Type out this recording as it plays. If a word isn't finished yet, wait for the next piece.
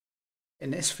In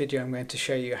this video I'm going to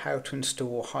show you how to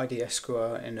install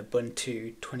HeidiSQL in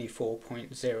Ubuntu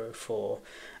 24.04.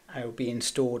 It will be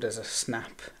installed as a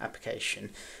snap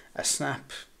application. A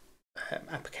snap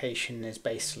application is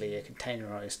basically a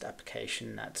containerized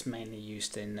application that's mainly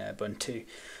used in Ubuntu.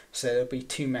 So there'll be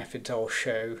two methods I'll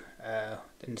show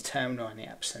in the terminal and the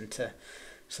App Center.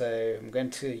 So I'm going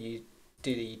to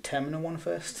do the terminal one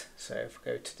first. So if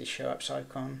I go to the show apps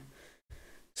icon,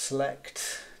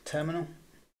 select terminal,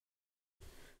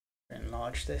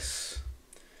 enlarge this.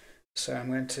 So I'm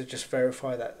going to just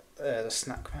verify that the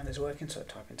snap command is working. So I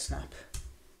type in snap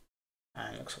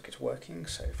and it looks like it's working.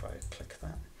 So if I click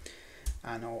that,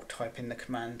 and I'll type in the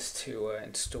command to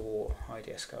install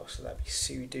HeidiSQL. So that'd be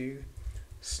sudo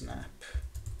snap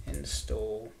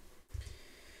install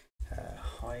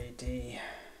HeidiSQL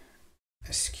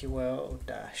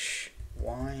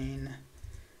 -wine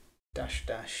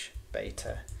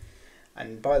 -beta.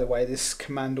 And by the way, this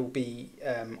command will be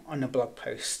on a blog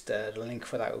post. The link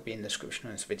for that will be in the description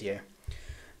of this video.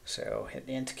 So I'll hit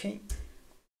the enter key,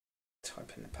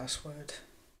 type in the password,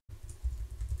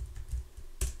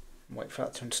 and wait for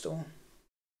that to install.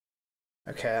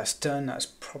 Okay, that's done. That's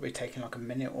probably taken like a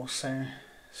minute or so.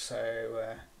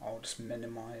 So I'll just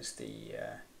minimize the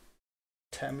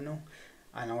terminal,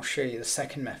 and I'll show you the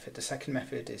second method. The second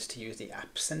method is to use the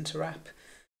App Center app,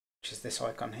 which is this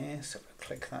icon here. So if I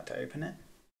click that to open it,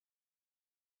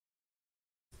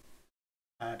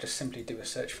 just simply do a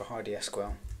search for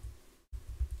HeidiSQL.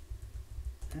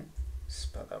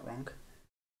 Spelled that wrong.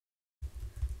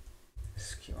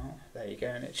 SQL, there you go,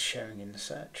 and it's showing in the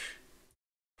search.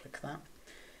 Click that.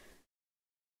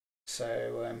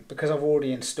 So because I've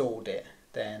already installed it,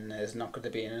 then there's not going to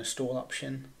be an install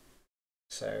option.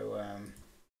 So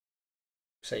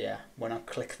yeah, when I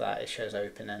click that, it shows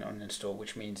open and uninstall,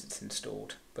 which means it's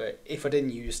installed. But if I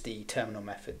didn't use the terminal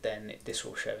method, then this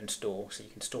will show install, so you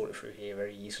can install it through here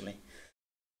very easily.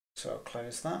 So I'll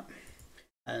close that.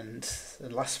 And the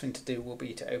last thing to do will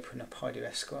be to open up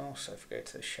HeidiSQL. So if I go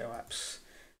to the show apps,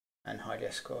 and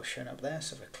HeidiSQL shown up there,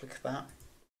 so if I click that.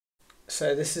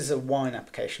 So this is a Wine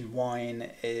application.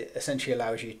 Wine essentially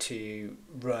allows you to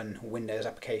run Windows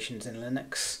applications in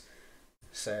Linux.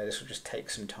 So this will just take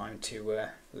some time to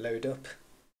load up.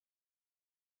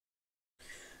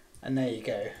 And there you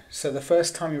go. So the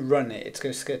first time you run it, it's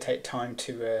just going to take time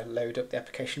to load up the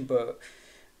application, but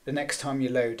the next time you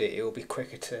load it, it will be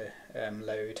quicker to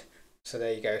load. So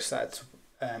there you go. So that's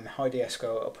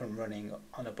HeidiSQL up and running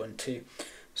on Ubuntu.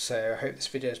 So I hope this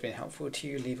video has been helpful to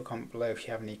you. Leave a comment below if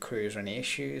you have any queries or any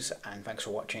issues, and thanks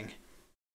for watching.